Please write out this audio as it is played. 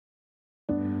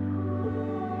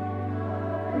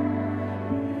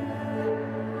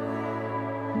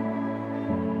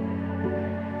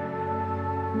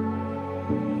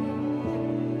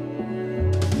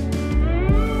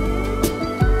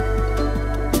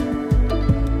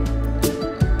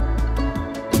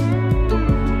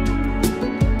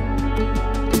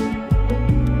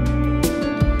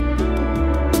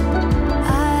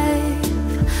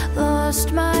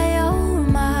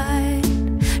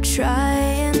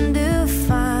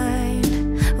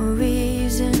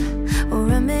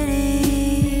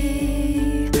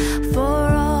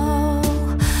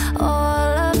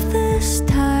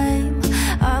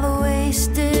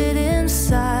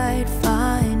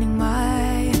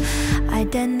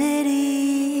identity.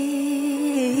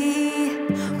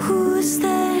 Who's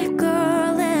that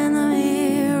girl in the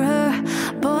mirror?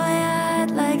 Boy, I'd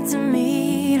like to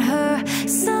meet her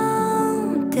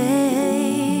someday.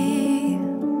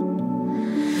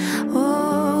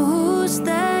 Oh, who's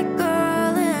that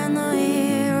girl in the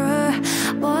mirror?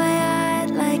 Boy,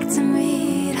 I'd like to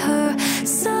meet her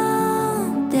someday.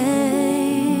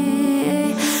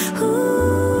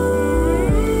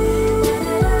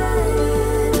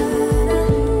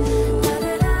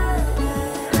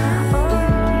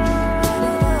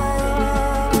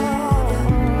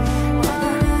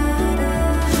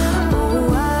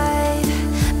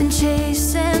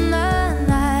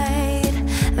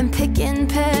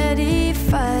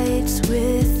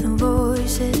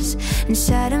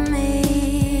 Inside of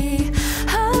me,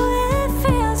 how it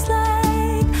feels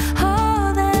like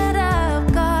all that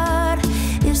I've got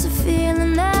is the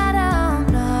feeling that I'm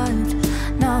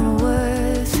not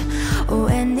worth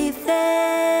anything.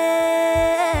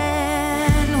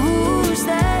 Who's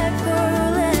that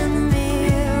girl in the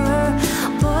mirror?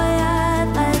 Boy, I'd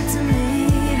like to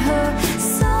meet her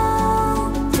someday.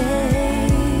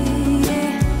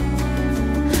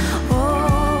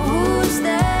 Oh, who's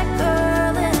that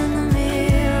girl in the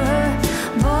mirror?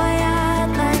 Boy,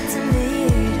 I'd like to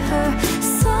meet her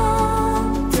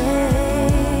someday.